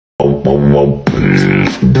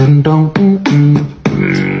It's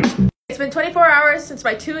been 24 hours since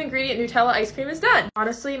my 2-ingredient Nutella ice cream is done.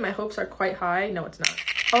 Honestly, my hopes are quite high. No, it's not.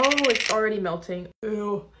 Oh, it's already melting.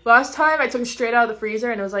 Ew. Last time I took it straight out of the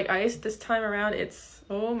freezer and it was like ice. This time around, it's,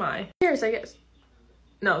 oh my. Cheers, I guess.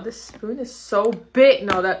 No, this spoon is so big.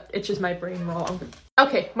 No, that itches my brain wrong.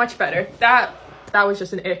 Okay, much better. That was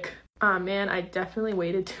just an ick. Ah, man, I definitely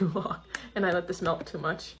waited too long and I let this melt too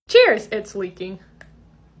much. Cheers! It's leaking.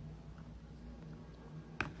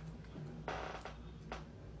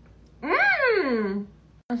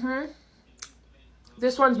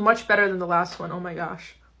 This one's much better than the last one. Oh my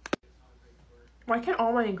gosh. Why can't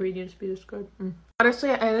all my ingredients be this good? Honestly,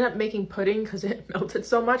 I ended up making pudding because it melted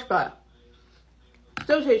so much, but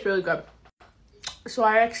still tastes really good. So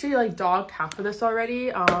I actually like dogged half of this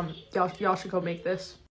already. Y'all should go make this.